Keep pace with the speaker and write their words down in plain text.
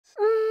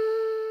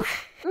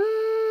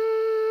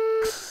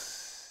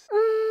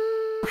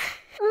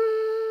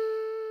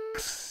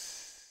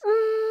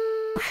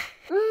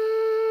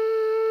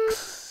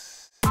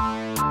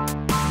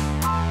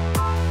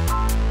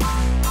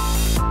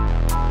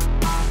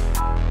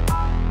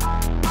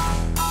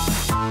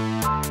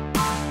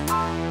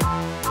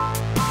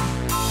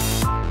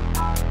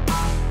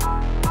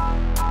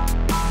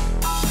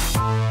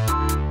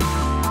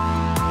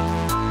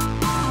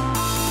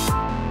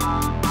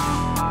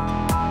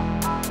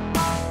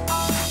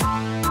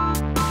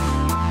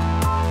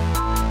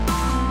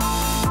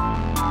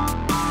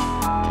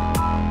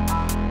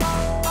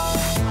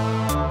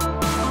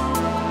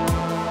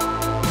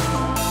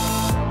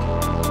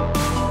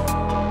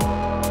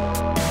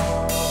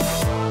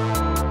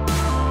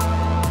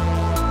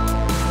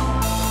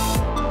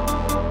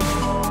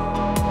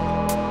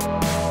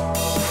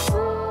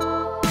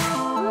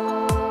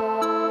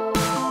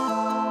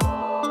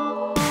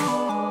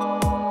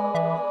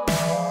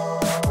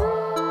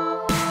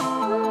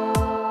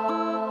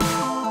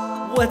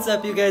What's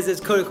up, you guys?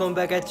 It's Cody coming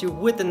back at you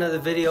with another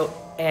video,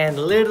 and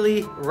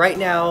literally right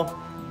now,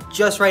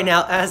 just right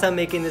now as I'm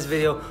making this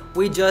video,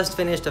 we just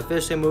finished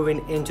officially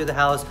moving into the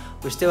house.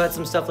 We still had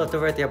some stuff left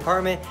over at the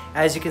apartment.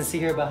 As you can see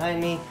here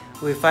behind me,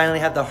 we finally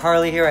have the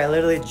Harley here. I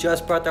literally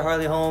just brought the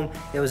Harley home.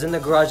 It was in the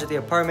garage at the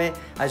apartment.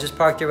 I just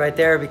parked it right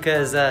there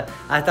because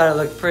I thought it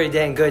looked pretty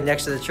dang good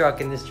next to the truck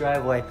in this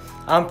driveway.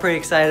 I'm pretty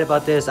excited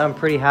about this. I'm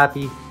pretty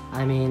happy.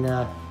 I mean,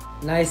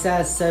 nice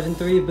ass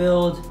 7.3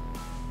 build,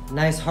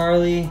 nice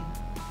Harley,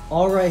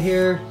 all right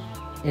here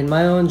in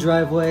my own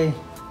driveway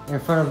in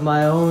front of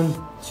my own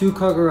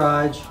 2-car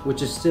garage,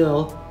 which is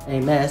still a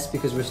mess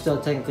because we're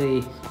still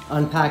technically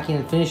unpacking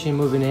and finishing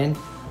moving in,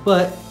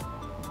 but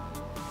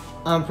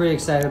I'm pretty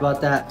excited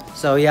about that.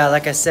 So yeah,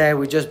 like I said,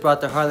 we just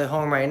brought the Harley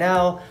home right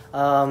now.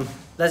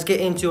 Let's get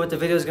into what the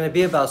video is going to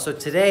be about. So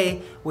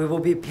today we will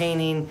be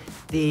painting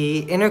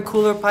the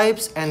intercooler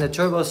pipes and the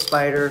turbo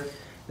spyder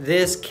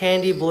this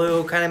candy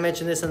blue. Kind of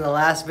mentioned this in the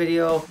last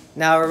video.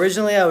 Now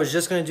originally I was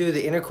just going to do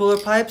the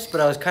intercooler pipes, but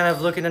I was kind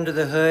of looking under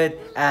the hood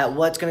at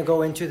what's going to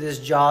go into this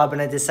job,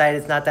 and I decided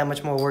it's not that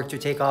much more work to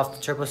take off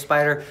the turbo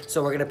spyder,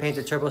 so we're going to paint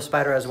the turbo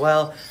spyder as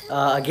well.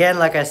 Again,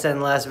 like I said in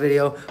the last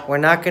video, we're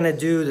not going to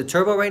do the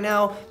turbo right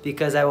now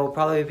because I will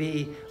probably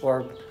be,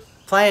 or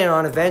planning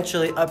on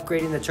eventually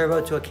upgrading the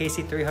turbo to a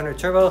KC300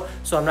 turbo,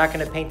 so I'm not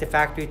going to paint the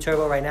factory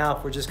turbo right now.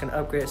 We're just going to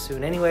upgrade it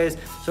soon anyways.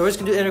 So we're just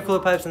going to do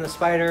intercooler pipes and the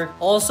spyder.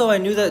 Also, I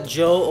knew that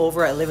Joe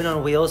over at Living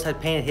on Wheels had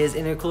painted his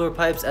intercooler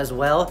pipes as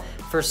well.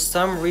 For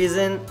some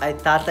reason, I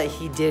thought that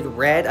he did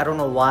red. I don't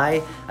know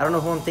why. I don't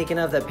know who I'm thinking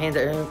of that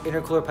painted the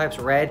intercooler pipes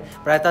red,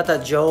 but I thought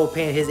that Joe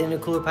painted his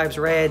intercooler pipes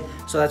red,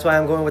 so that's why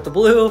I'm going with the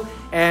blue.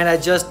 And I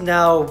just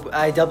now,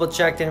 I double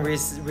checked and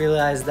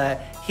realized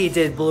that he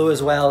did blue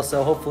as well,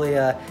 so hopefully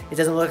it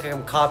doesn't look like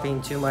I'm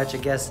copying too much. I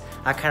guess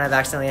I kind of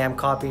accidentally am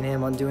copying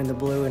him on doing the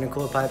blue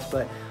intercooler pipes,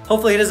 but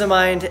hopefully he doesn't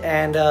mind,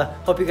 and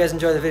hope you guys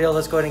enjoy the video.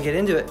 Let's go ahead and get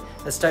into it.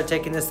 Let's start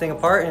taking this thing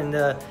apart and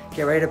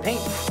get ready to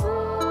paint.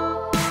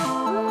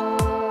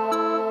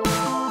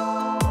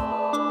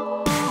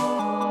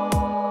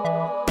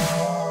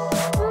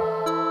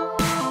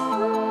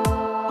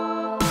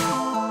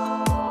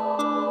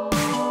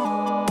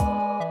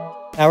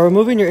 Now,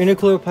 removing your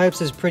intercooler pipes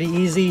is pretty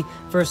easy.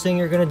 First thing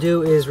you're gonna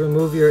do is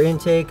remove your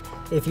intake.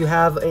 If you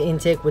have an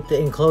intake with the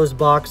enclosed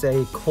box,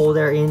 a cold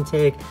air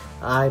intake,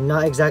 I'm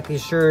not exactly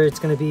sure. It's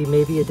gonna be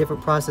maybe a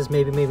different process,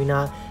 maybe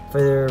not.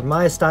 For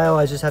my style,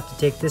 I just have to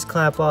take this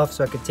clamp off,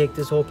 so I could take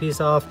this whole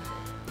piece off,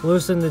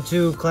 loosen the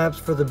 2 clamps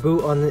for the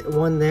boot on the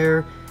one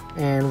there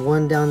and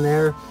one down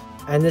there,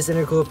 and this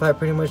intercooler pipe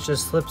pretty much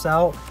just slips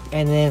out.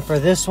 And then for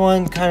this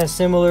one, kind of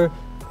similar,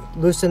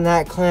 loosen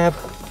that clamp,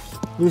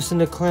 loosen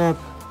the clamp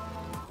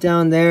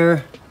down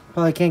there.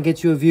 Probably can't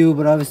get you a view,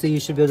 but obviously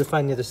you should be able to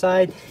find the other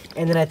side.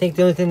 And then I think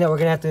the only thing that we're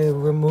gonna have to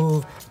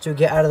remove to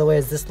get out of the way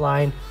is this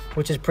line,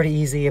 which is pretty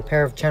easy. A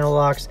pair of channel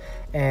locks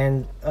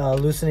and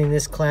loosening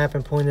this clamp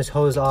and pulling this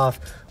hose off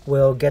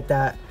will get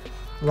that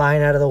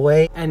line out of the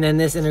way. And then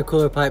this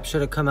intercooler pipe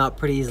should have come out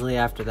pretty easily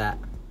after that.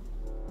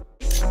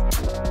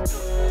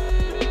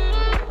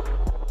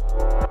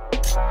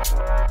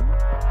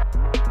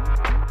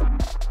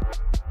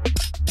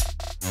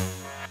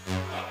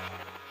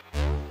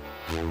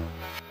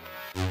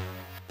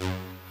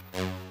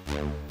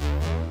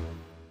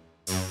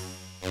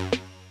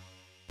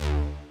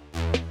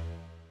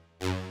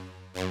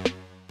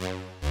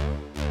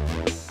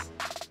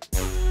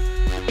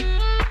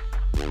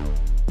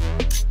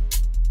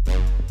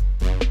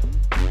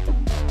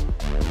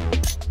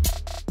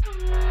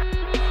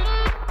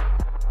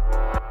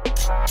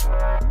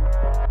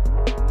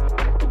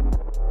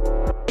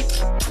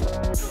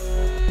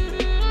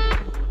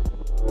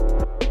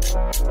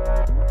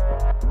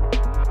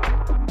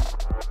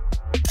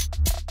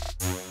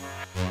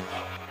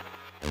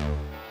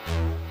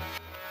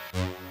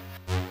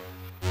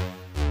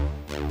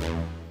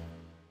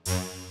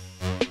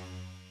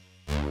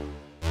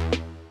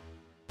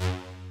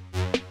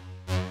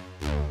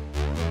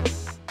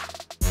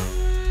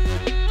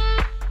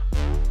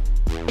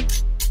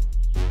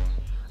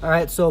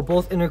 Alright, so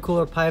both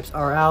intercooler pipes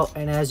are out,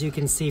 and as you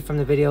can see from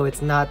the video,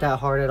 it's not that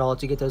hard at all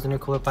to get those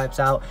intercooler pipes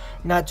out.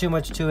 Not too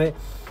much to it.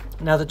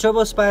 Now the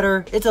turbo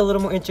spyder, it's a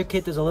little more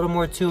intricate, there's a little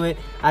more to it.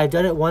 I've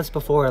done it once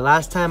before.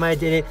 Last time I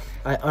did it,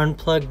 I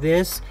unplugged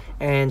this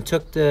and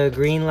took the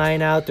green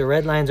line out. The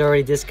red line's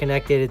already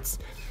disconnected.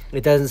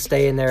 It doesn't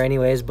stay in there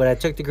anyways, but I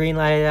took the green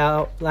line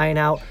out,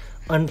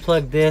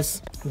 unplugged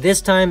this.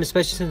 This time,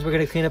 especially since we're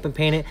gonna clean up and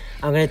paint it,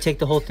 I'm gonna take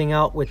the whole thing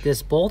out with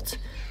this bolt.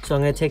 So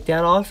I'm gonna take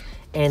that off,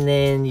 and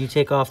then you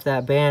take off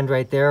that band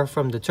right there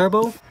from the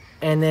turbo.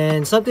 And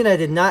then something I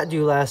did not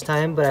do last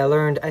time, but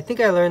I think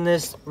I learned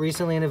this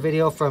recently in a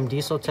video from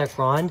Diesel Tech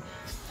Ron.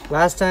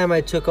 Last time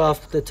I took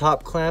off the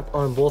top clamp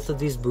on both of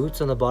these boots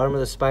on the bottom of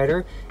the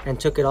spyder and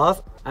took it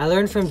off. I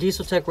learned from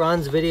Diesel Tech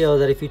Ron's video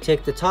that if you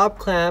take the top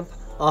clamp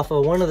off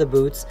of one of the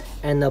boots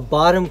and the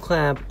bottom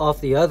clamp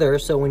off the other.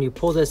 So when you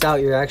pull this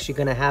out, you're actually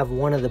gonna have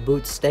one of the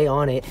boots stay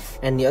on it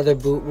and the other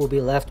boot will be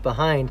left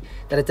behind.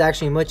 That it's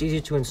actually much easier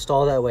to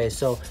install that way.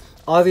 So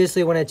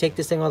obviously when I take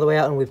this thing all the way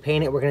out and we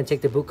paint it, we're gonna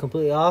take the boot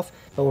completely off.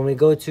 But when we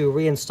go to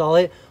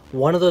reinstall it,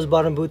 one of those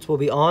bottom boots will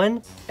be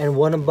on and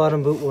one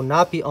bottom boot will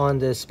not be on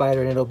the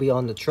Spyder and it'll be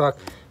on the truck.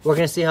 We're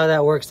gonna see how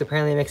that works.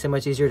 Apparently it makes it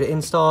much easier to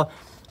install.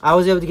 I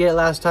was able to get it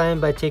last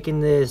time by taking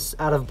this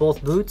out of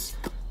both boots,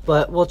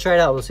 but we'll try it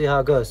out. We'll see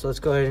how it goes. So let's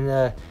go ahead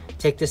and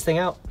take this thing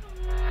out.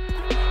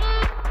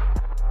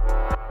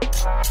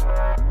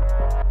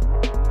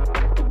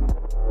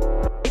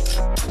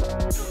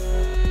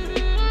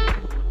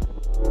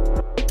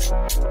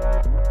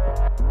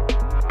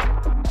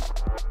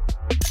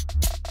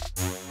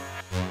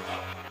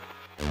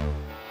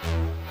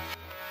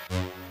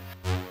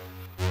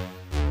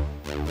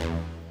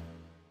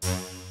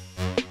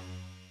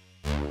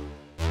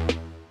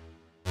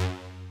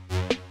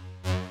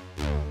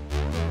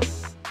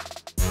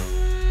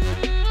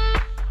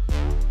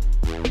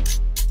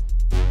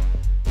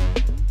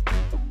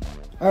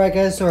 All right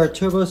guys, so our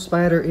turbo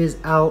Spyder is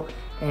out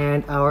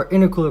and our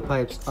intercooler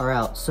pipes are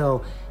out.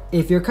 So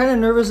if you're kind of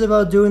nervous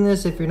about doing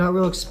this, if you're not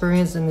real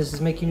experienced and this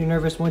is making you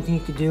nervous, one thing you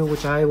could do,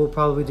 which I will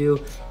probably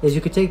do, is you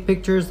could take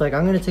pictures. Like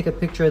I'm gonna take a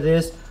picture of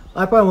this.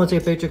 I probably won't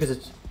take a picture because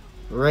it's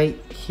right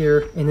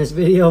here in this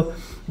video,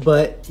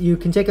 but you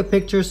can take a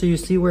picture so you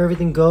see where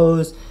everything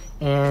goes.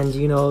 And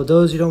you know,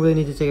 those you don't really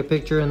need to take a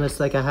picture unless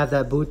like I have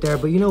that boot there.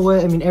 But you know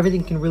what, I mean,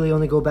 everything can really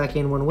only go back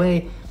in one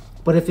way.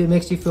 But if it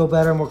makes you feel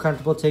better, more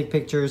comfortable, take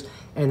pictures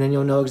and then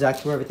you'll know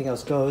exactly where everything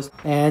else goes.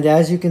 And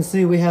as you can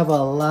see, we have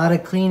a lot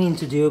of cleaning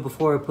to do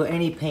before we put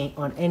any paint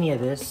on any of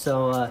this.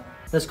 So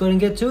let's go ahead and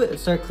get to it and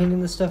start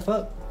cleaning this stuff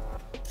up.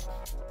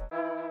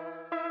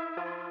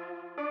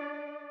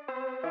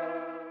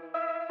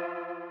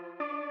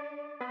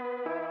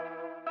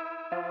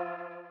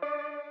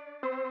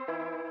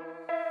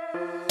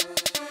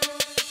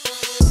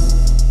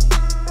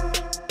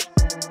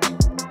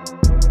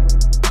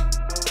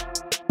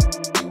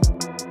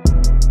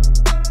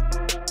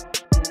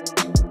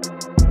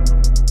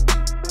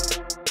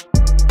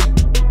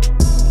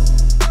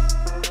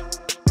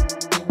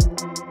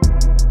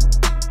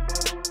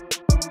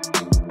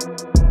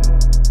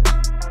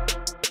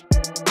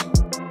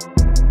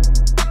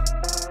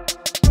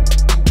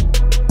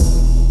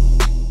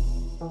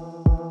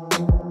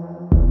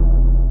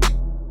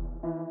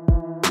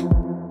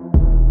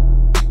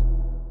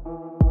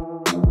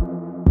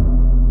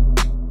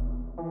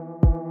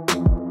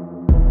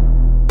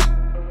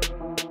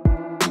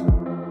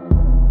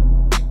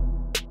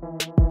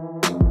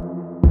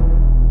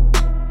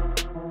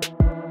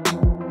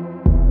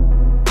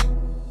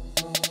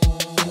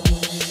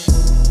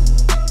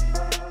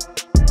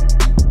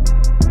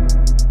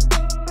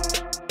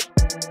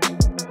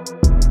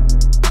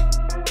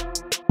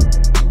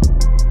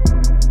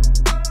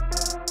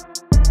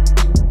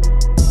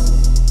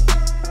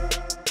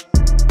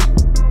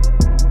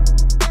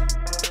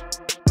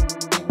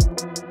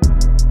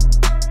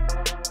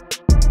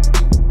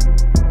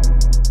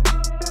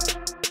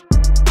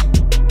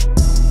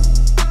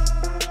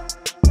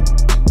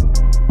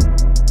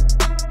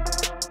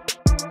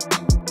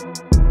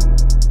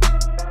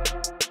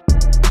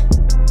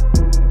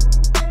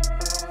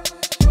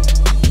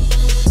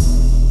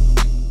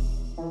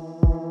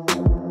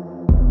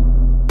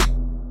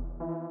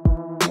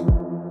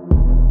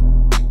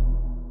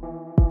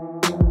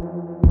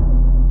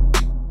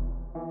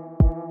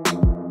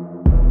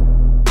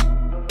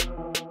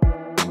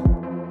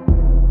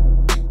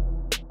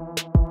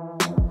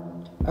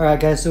 Alright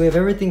guys, so we have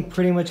everything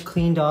pretty much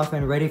cleaned off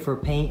and ready for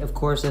paint. Of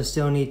course, I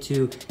still need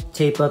to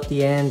tape up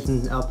the ends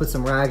and I'll put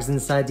some rags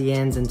inside the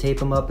ends and tape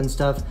them up and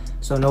stuff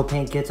so no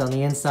paint gets on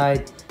the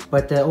inside.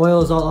 But the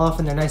oil is all off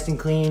and they're nice and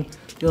clean.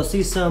 You'll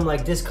see some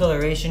like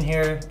discoloration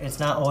here. It's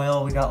not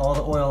oil, we got all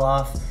the oil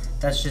off.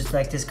 That's just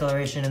like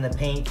discoloration in the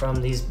paint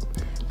from these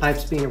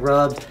pipes being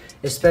rubbed.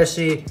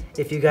 Especially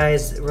if you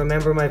guys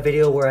remember my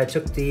video where I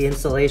took the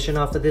insulation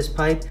off of this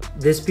pipe.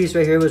 This piece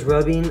right here was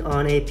rubbing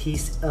on a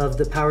piece of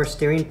the power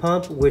steering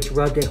pump, which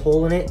rubbed a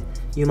hole in it.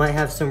 You might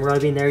have some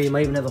rubbing there, you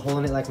might even have a hole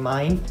in it like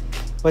mine.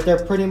 But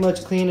they're pretty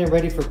much clean and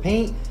ready for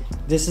paint.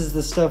 This is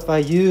the stuff I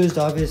used.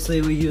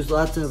 Obviously we used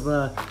lots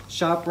of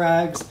shop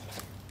rags.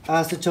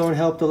 Acetone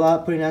helped a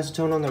lot, putting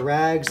acetone on the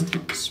rags,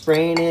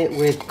 spraying it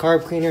with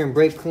carb cleaner and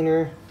brake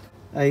cleaner.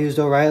 I used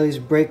O'Reilly's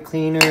brake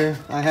cleaner.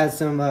 I had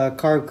some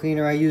carb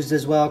cleaner I used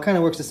as well. Kind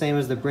of works the same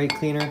as the brake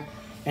cleaner.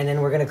 And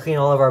then we're gonna clean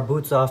all of our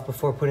boots off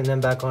before putting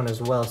them back on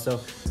as well. So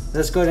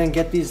let's go ahead and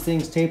get these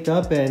things taped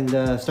up and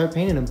start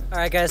painting them. All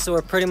right guys, so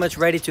we're pretty much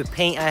ready to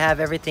paint. I have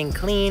everything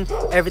clean,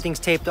 everything's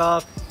taped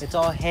off. It's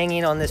all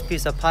hanging on this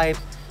piece of pipe.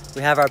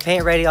 We have our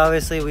paint ready,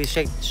 obviously. We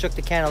shook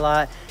the can a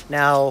lot.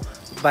 Now,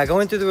 by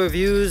going through the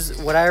reviews,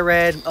 what I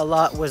read a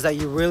lot was that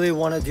you really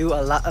want to do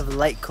a lot of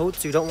light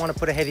coats. You don't want to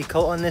put a heavy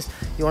coat on this.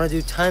 You want to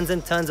do tons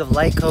and tons of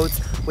light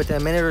coats with a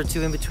minute or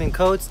two in between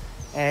coats.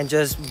 and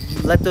just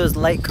let those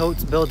light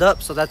coats build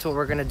up. So that's what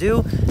we're gonna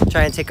do.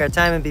 Try and take our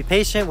time and be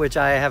patient, which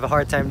I have a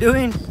hard time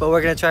doing, but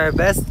we're gonna try our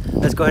best.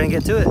 Let's go ahead and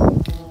get to it.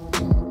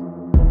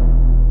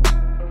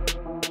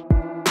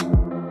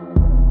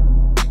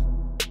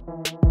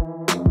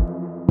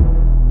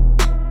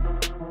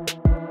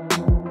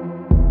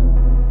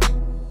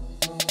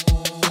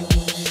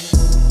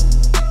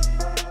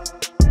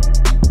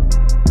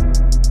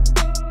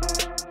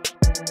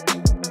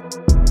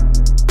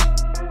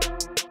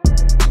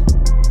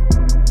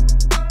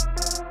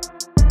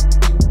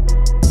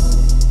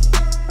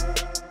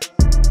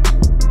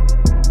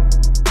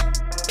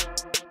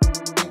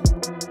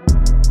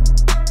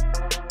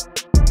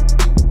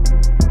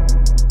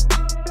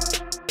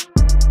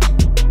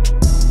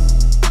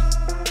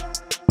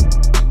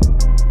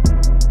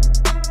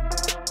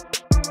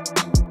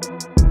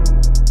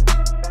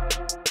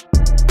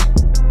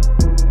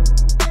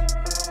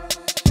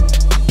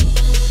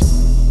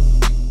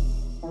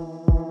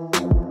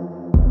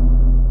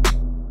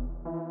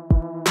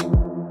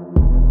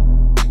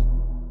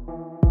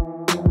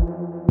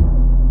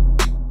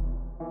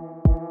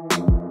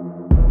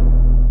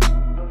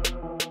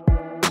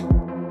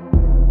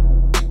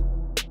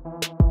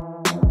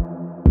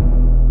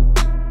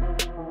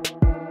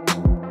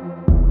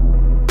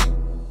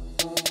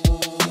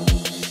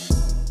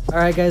 All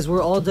right guys,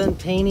 we're all done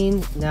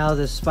painting. Now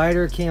the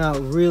Spyder came out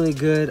really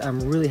good. I'm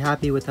really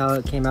happy with how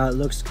it came out. It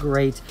looks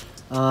great.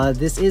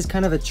 This is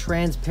kind of a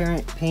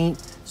transparent paint,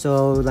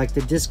 so like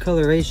the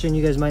discoloration,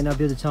 you guys might not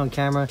be able to tell on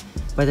camera,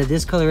 but the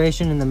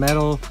discoloration in the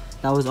metal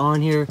that was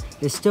on here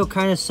is still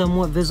kind of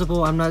somewhat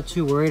visible. I'm not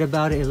too worried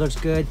about it. It looks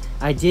good.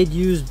 I did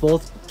use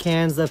both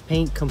cans of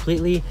paint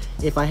completely.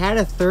 If I had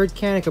a third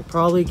can, I could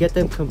probably get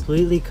them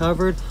completely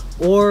covered,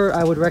 or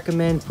I would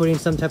recommend putting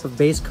some type of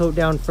base coat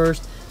down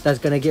first. That's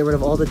gonna get rid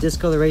of all the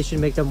discoloration,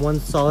 make them one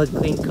solid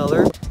clean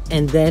color,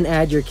 and then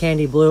add your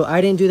candy blue.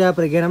 I didn't do that,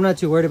 but again, I'm not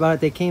too worried about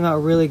it. They came out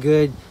really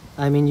good.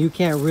 I mean, you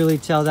can't really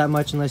tell that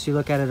much unless you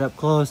look at it up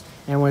close,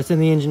 and when it's in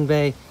the engine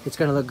bay, it's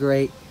gonna look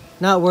great.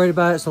 Not worried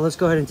about it, so let's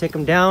go ahead and take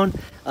them down.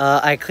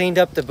 I cleaned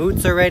up the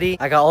boots already.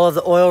 I got all of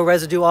the oil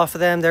residue off of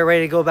them. They're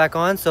ready to go back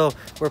on, so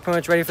we're pretty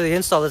much ready for the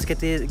install. Let's get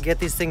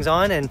these things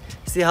on and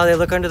see how they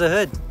look under the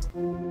hood.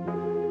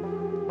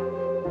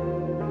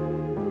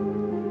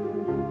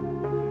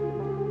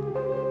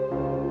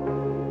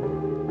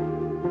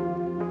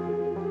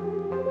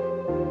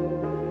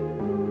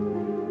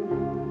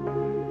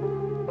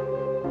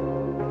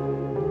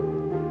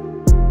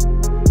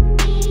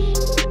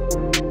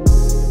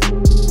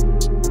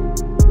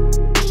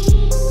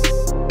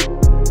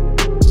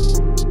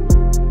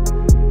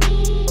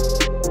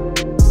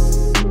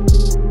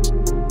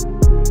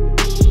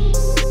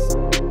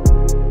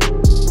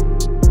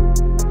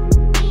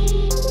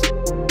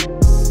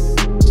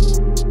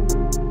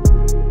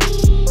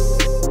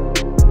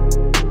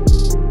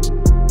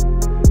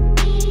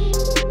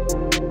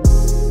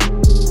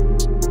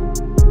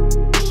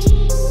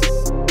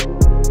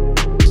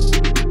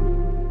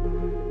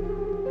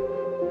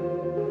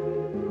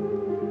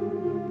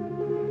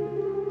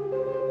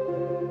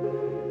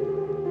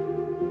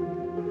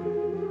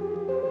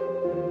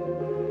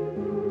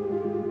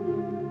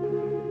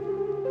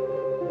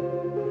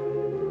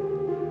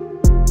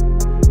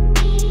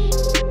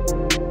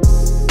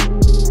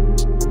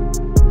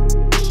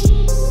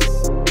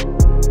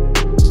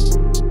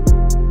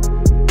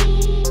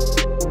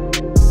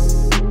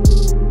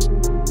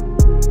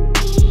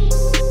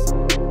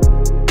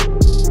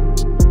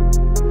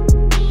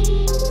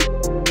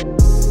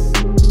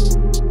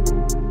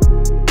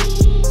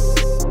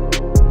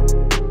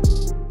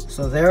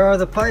 So there are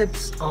the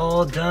pipes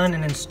all done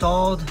and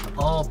installed,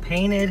 all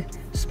painted.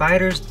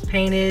 Spyder's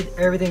painted,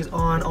 everything's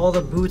on, all the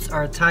boots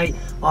are tight.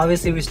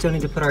 Obviously we still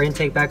need to put our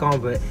intake back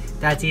on, but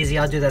that's easy.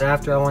 I'll do that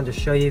after. I wanted to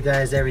show you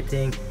guys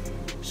everything,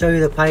 show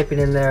you the piping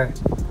in there.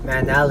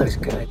 Man, that looks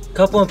good. A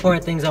couple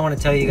important things I want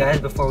to tell you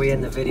guys before we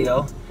end the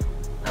video.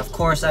 Of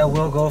course, I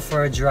will go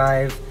for a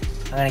drive.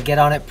 I'm gonna get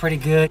on it pretty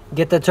good,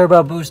 get the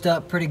turbo boost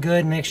up pretty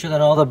good, make sure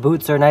that all the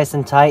boots are nice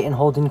and tight and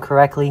holding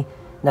correctly.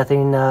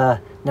 Nothing, none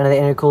of the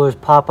intercoolers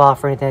pop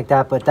off or anything like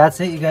that, but that's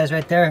it, you guys,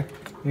 right there.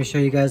 Let me show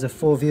you guys a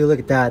full view. Look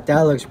at that.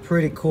 That looks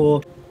pretty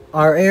cool.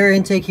 Our air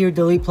intake here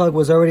delete plug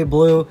was already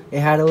blue.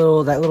 It had that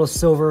little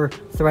silver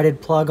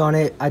threaded plug on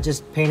it. I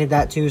just painted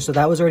that too, so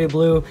that was already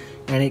blue,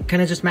 and it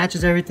kind of just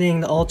matches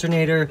everything. The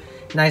alternator,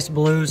 nice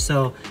blue,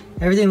 so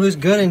everything looks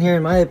good in here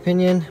in my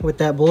opinion with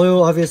that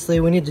blue. Obviously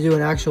we need to do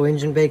an actual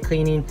engine bay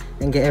cleaning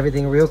and get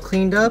everything real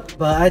cleaned up,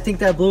 but I think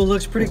that blue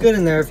looks pretty good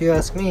in there if you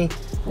ask me.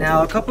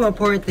 Now, a couple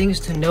important things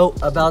to note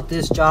about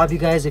this job, you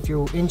guys, if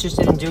you're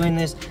interested in doing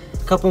this.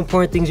 A couple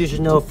important things you should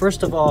know.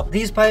 First of all,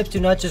 these pipes do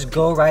not just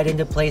go right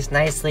into place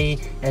nicely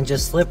and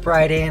just slip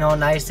right in all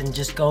nice and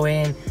just go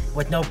in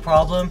with no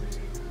problem.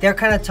 They're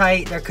kind of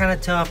tight, they're kind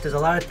of tough, there's a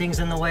lot of things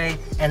in the way,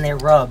 and they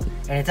rub.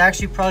 And it's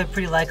actually probably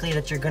pretty likely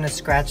that you're gonna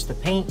scratch the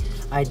paint.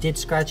 I did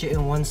scratch it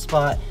in one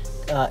spot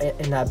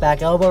in that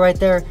back elbow right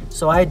there.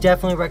 So I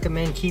definitely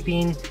recommend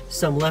keeping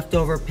some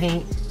leftover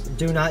paint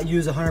do not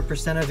use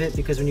 100% of it,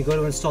 because when you go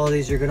to install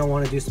these, you're gonna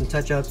wanna do some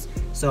touch-ups.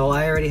 So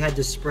I already had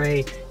to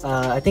spray,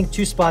 I think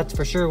 2 spots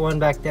for sure, one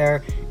back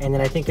there, and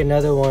then I think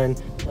another one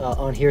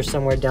on here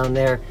somewhere down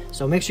there.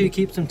 So make sure you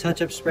keep some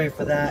touch-up spray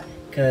for that,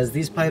 because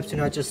these pipes do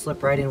not just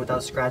slip right in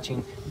without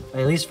scratching.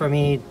 At least for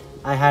me,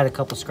 I had a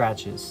couple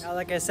scratches. Now,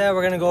 like I said,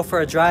 we're gonna go for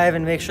a drive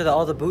and make sure that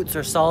all the boots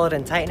are solid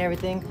and tight and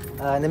everything.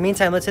 In the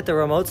meantime, let's hit the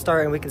remote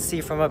start and we can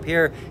see from up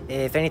here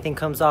if anything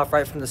comes off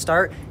right from the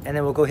start, and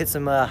then we'll go hit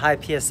some high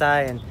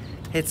PSI and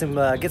hit some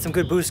get some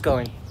good boost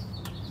going.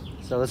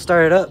 So let's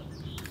start it up.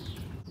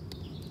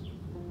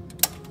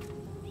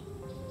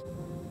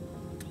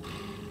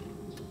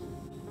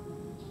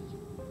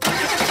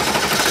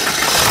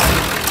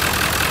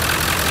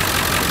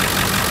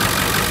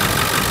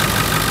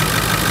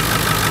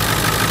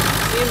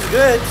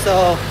 Good,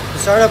 so the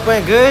startup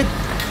went good.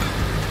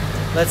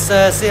 Let's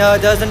see how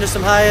it does under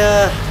some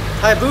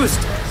high boost.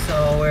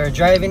 So we're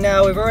driving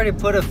now. We've already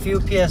put a few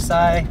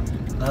PSI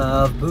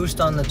of boost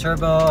on the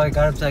turbo. I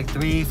got up to like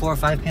 3, 4,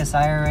 5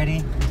 PSI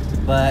already.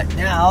 But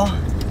now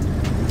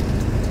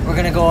we're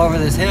gonna go over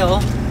this hill,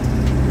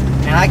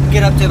 and I can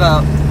get up to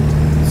about,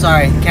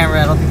 sorry,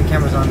 camera, I don't think the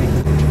camera's on me.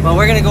 But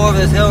we're gonna go over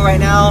this hill right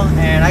now,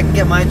 and I can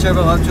get my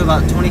turbo up to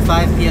about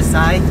 25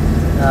 PSI.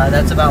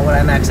 That's about what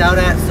I max out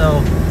at.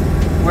 So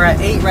we're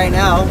at 8 right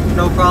now,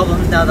 no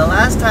problems. Now the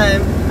last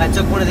time I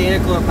took one of the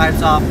intercooler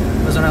pipes off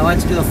was when I went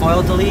to do the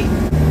foil delete.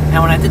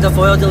 And when I did the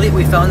foil delete,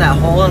 we found that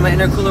hole in my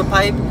intercooler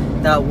pipe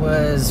that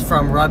was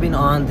from rubbing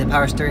on the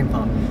power steering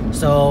pump.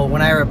 So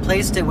when I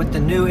replaced it with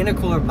the new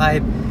intercooler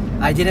pipe,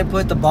 I didn't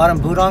put the bottom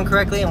boot on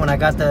correctly, and when I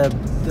got the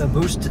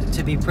boost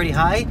to be pretty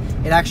high,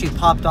 it actually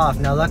popped off.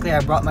 Now luckily I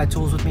brought my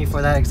tools with me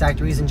for that exact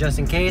reason, just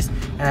in case,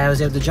 and I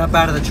was able to jump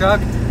out of the truck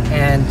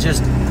and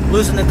just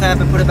loosen the clamp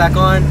and put it back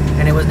on,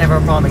 and it was never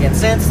a problem again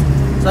since.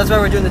 So that's why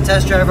we're doing the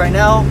test drive right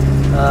now.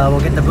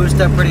 We'll get the boost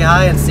up pretty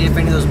high and see if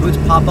any of those boots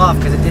pop off,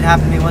 because it did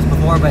happen to me once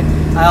before, but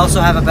I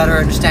also have a better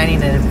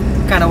understanding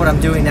and kind of what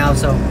I'm doing now.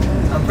 So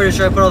I'm pretty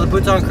sure I put all the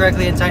boots on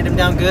correctly and tightened them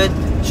down good.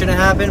 Shouldn't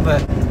happen,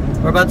 but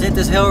we're about to hit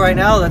this hill right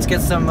now. Let's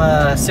get some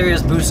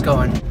serious boost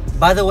going.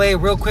 By the way,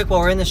 real quick, while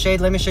we're in the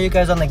shade, let me show you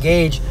guys on the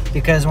gauge,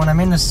 because when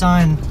I'm in the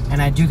sun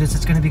and I do this,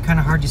 it's gonna be kind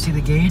of hard to see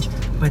the gauge,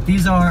 but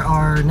these are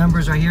our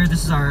numbers right here.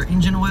 This is our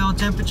engine oil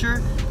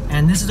temperature,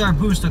 and this is our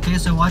boost, okay?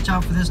 So watch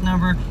out for this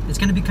number. It's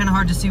gonna be kind of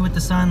hard to see with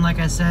the sun. Like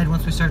I said,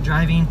 once we start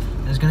driving,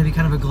 there's gonna be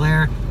kind of a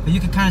glare, but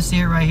you can kind of see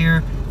it right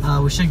here.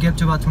 We should get up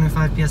to about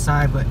 25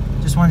 PSI, but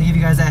just wanted to give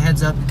you guys that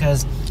heads up,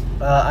 because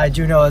I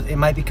do know it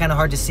might be kind of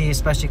hard to see,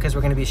 especially because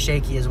we're gonna be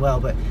shaky as well,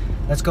 but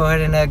let's go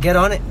ahead and get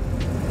on it.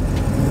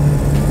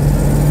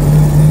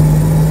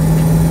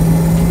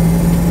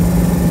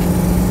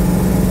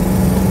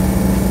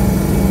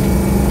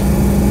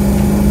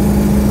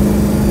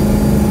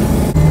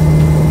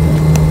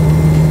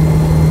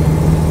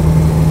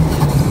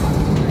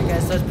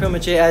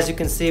 As you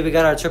can see, we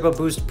got our turbo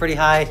boost pretty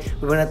high.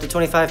 We went up to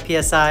 25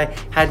 PSI,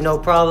 had no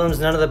problems.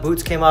 None of the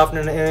boots came off,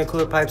 none of the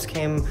intercooler pipes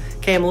came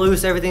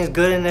loose. Everything's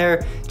good in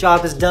there.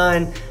 Job is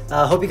done.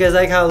 Hope you guys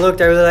like how it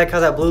looked. I really like how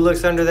that blue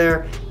looks under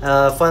there.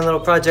 Fun little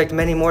project.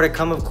 Many more to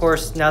come, of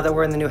course. Now that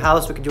we're in the new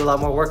house, we can do a lot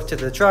more work to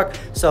the truck.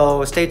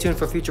 So stay tuned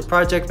for future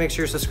projects. Make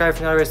sure you're subscribed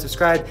if you're not already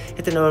subscribed.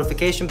 Hit the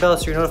notification bell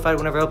so you're notified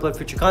whenever I upload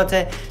future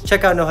content.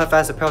 Check out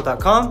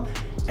nohalfastapparel.com,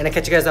 and I'll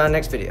catch you guys on the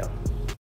next video.